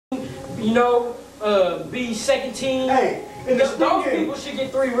you know, be second team. Hey, those people should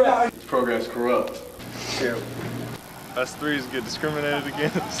get 3 reps. This program's corrupt. Yeah. Us threes get discriminated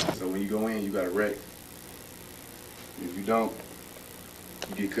against. So when you go in, you got to wreck. If you don't,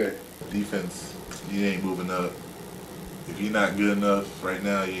 you get cut. Defense, you ain't moving up. If you're not good enough right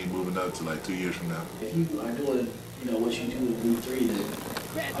now, you ain't moving up to like 2 years from now. If you are doing, you know, what you do in Group 3, then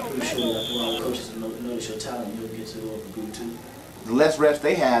I'm pretty sure that a lot of coaches notice your talent, you'll get to go up in Group 2. The less reps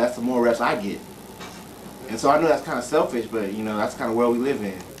they have, that's the more reps I get. And so I know that's kind of selfish, but you know, that's kind of where we live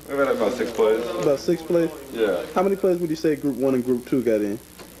in. We've had about 6 plays. About 6 plays? Yeah. How many plays would you say Group 1 and Group 2 got in?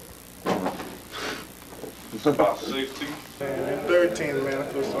 About 60. 13, man, I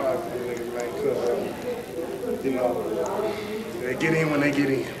feel sorry for them niggas, man, because, you know, they get in when they get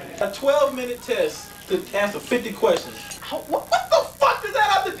in. A 12-minute test to answer 50 questions. What the fuck does that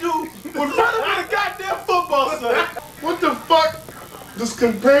have to do with running with a goddamn football, son? What the fuck does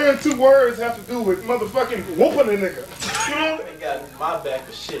comparing 2 words have to do with motherfucking whooping a nigga? You know? They got my back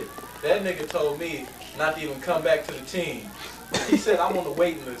for shit. That nigga told me not to even come back to the team. He said I'm on the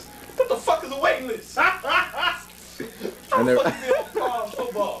waiting list. What the fuck is a waiting list? I'm supposed to be on college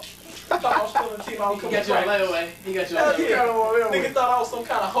football. I thought I was still on the team. I was He got you on layaway. He got you on layaway. Nigga thought I was some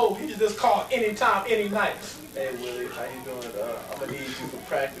kind of hoe. He could just call anytime, any night. Hey Willie, how you doing? I'm gonna need you for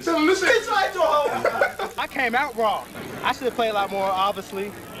practice. Tell him, listen. Bitch, I ain't your hoe. I came out wrong. I should have played a lot more,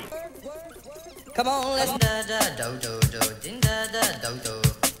 obviously. Come on, let's da da do do do din da da do do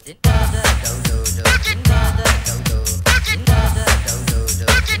din da da do do do din da da do do din da da do do do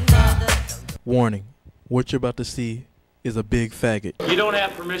din da da. Warning: what you're about to see is a big faggot. You don't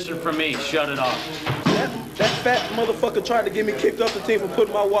have permission from me. Shut it off. That fat motherfucker tried to get me kicked off the team for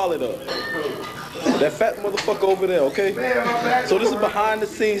putting my wallet up. That fat motherfucker over there, okay? So this is behind the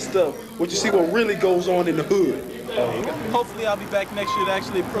scenes stuff. What you see what really goes on in the hood. Hopefully I'll be back next year to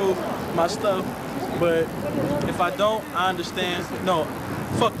actually prove my stuff. But if I don't, I understand. No,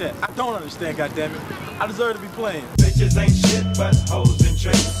 fuck that. I don't understand, goddammit. I deserve to be playing. Bitches ain't shit but hoes and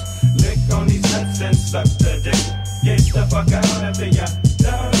tricks. Lick on these nuts and suck the dick. Get the fuck out after ya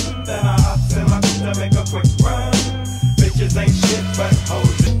done. Then I hop in my coupe to make a quick run. Bitches ain't shit but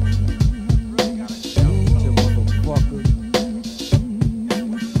hoes and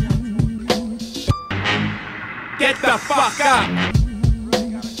Get the fuck up!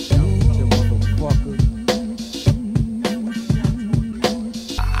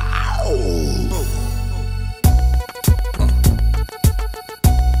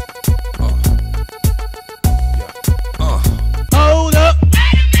 Hold up.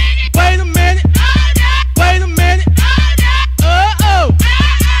 Wait a minute. Wait a minute. Uh-oh.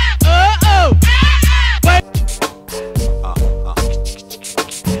 Uh-oh. Wait.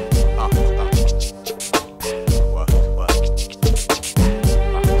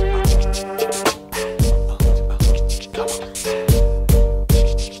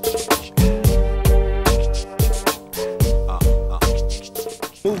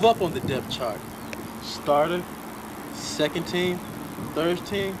 Move up on the depth chart. Starter, second team, third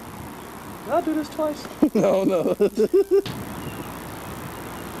team. Did I do this twice? No.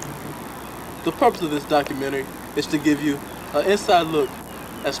 The purpose of this documentary is to give you an inside look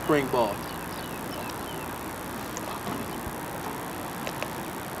at spring ball.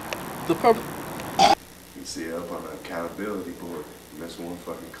 The purpose. You see it up on the accountability board. You miss one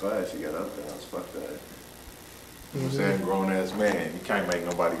fucking class, you got up there. Fuck that. You know what I'm saying? Grown-ass man. You can't make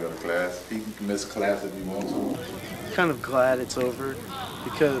nobody go to class. You can miss class if you want to. Kind of glad it's over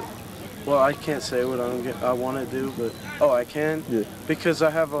because, well, I can't say what I want to do, but I can. Yeah. Because I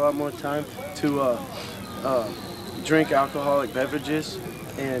have a lot more time to drink alcoholic beverages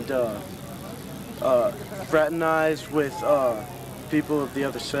and fraternize with people of the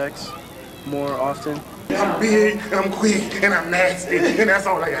other sex more often. I'm big, and I'm quick, and I'm nasty, and that's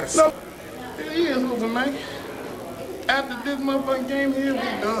all I gotta say. It is over, man. After this motherfucking game here, we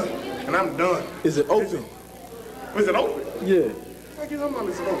done. And I'm done. Is it open? Is it open? Yeah. I guess I'm on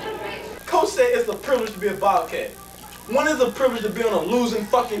this open. Coach said it's a privilege to be a Bobcat. When is a privilege to be on a losing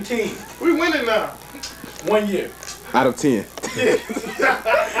fucking team? We winning now. 1 year. Out of 10. Yeah.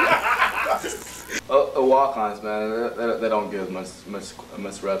 Walk-ons, man, they don't get much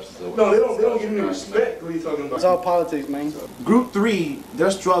reps. No, they don't give me respect. What are you talking about? It's all politics, man. Group 3,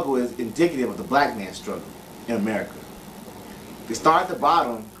 their struggle is indicative of the black man's struggle in America. They start at the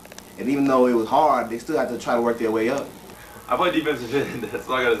bottom, and even though it was hard, they still have to try to work their way up. I play defensive end. That's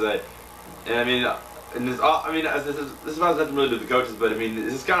all I gotta say. And I mean, this has nothing really to do with the coaches, but I mean,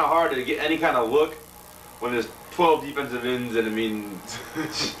 it's just kind of hard to get any kind of look when there's 12 defensive ends, and I mean,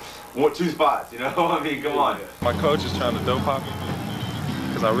 2 spots. You know, I mean, come on. My coach is trying to dope hop me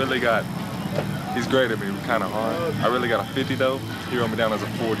because I really got, he's great at me, kind of hard. I really got a 50 though. He wrote me down as a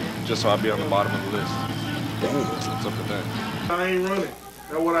 40, just so I'd be on the bottom of the list. What's up with that? I ain't running.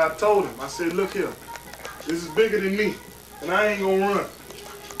 That's what I told him. I said, look here, this is bigger than me, and I ain't gonna run.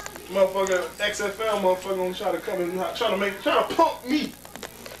 Motherfucker, XFL motherfucker gonna try to come and try to pump me.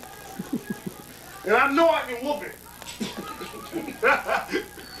 And I know I can whoop it.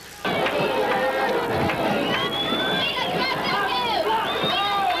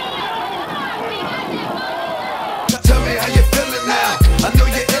 Tell me how you feeling now. I know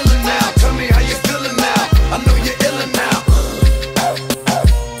you're illin' now. Tell me how you feeling now. I know you're illin' now.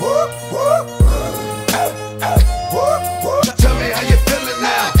 Tell me how you feeling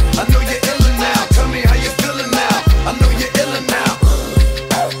now. I know you're illin' now. Tell me how you feeling now. I know you're illin' now.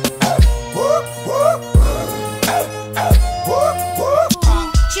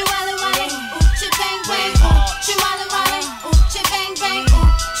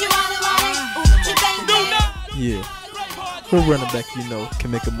 Yeah, who running back you know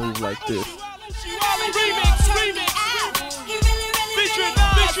can make a move like this?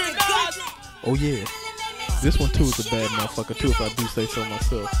 Oh yeah, this one too is a bad motherfucker too, if I do say so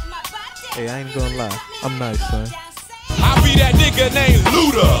myself. Hey, I ain't gonna lie, I'm nice, son. I be that nigga named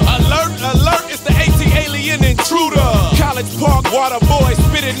Luda. Alert, alert, it's the AT alien intruder. College Park water boy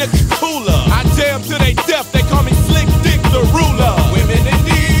spitting the cooler. I jam to they death, they call me Slick Dick the ruler. Women in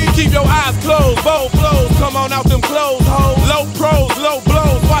need, keep your eyes closed, bold blows, come on out them clothes, ho. Low pros, low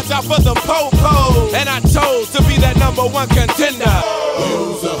blows, watch out for the po-pos. And I chose to be that #1 contender.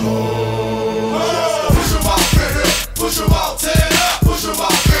 Use a hoe. Push 'em out, push 'em out, tear it up. Push 'em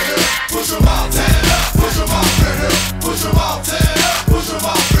out, push 'em out, tear it up. Push 'em out, push 'em out, tear it up. Push 'em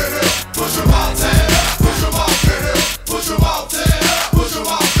out, push 'em out, tear it up. Push 'em out, push 'em out, tear it up. Push 'em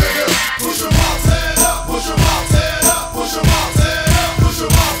out, push 'em out, tear it up. Push 'em out, tear it up. Push 'em out, tear it up. Push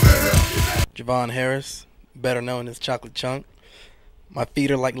 'em out, Javon Harris, better known as Chocolate Chunk. My feet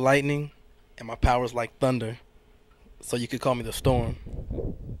are like lightning, and my power's like thunder. So you could call me the Storm.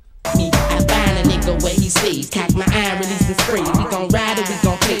 I find a nigga where he stays. Cock my eye, release the spray. We gon' ride or we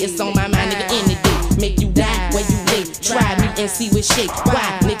gon' play. It's on my mind, nigga, any day. Make you die where you lay. Try me and see what shake.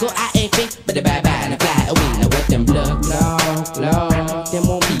 Why, nigga, I ain't fake. But the bye bye and fly away. Now what them blood flow. Them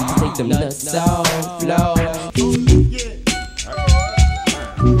won't be take them nuts so flow.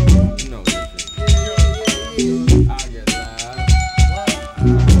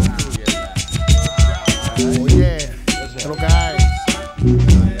 Oh yeah, little guys.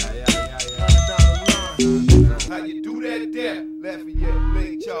 How you do that there? Lafayette,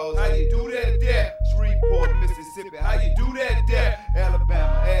 Lake Charles. How you do that there? Shreveport, Mississippi. How you do that there?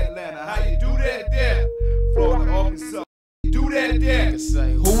 Alabama, Atlanta. How you do that there? Florida, Arkansas. You do that there?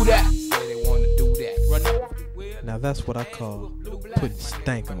 Say who that? Say they wanna do that. Run up. Now that's what I call putting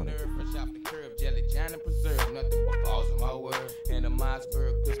stank on it. Jelly, Johnny preserve, nothing but balls in my word. And a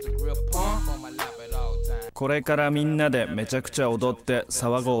Mossberg pistol grip pump on my lap at all times. これからみんなでめちゃくちゃ踊って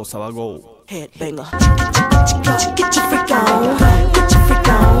騒ごう騒ごう。Headbanger. Get your freak on, get your freak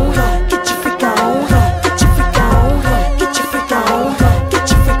on, get your freak on, get your freak on, get your freak on, get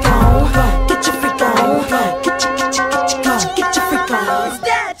your freak on, get your freak on, get your freak on. Is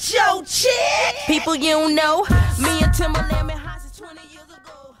that your chick? People you know, me and Timberland been high since 20 years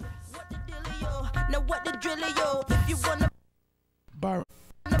ago. What the dealio? Now what the drillio? If you wanna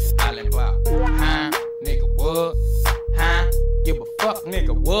Island block, huh? Nigga, what? Huh? Give a fuck,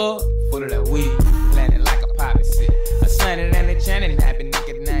 nigga, what? Full of that weed, landing like a poppy seed. I slanted and a chanting, happy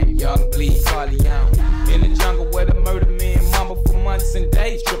nigga named Young Bleed Corleone. In the jungle where the murder me and mama for months and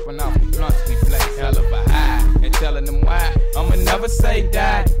days, tripping off the blunts we play hell of a high. And telling them why, I'ma never say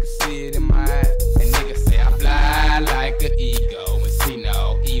die. You can see it in my eyes. And niggas say I fly like an ego and see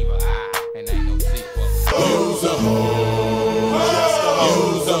no evil eye. And ain't no sequel. Use a hoe.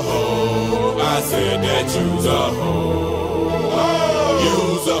 Use a hoe. I said that use a hoe.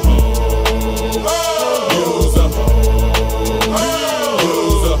 Use a hoe. Use a hoe.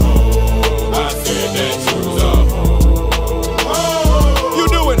 Use a hoe. I said that use a hoe. You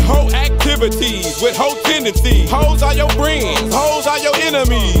doing hoe activities with hoe tendencies. Hoes are your friends. Hoes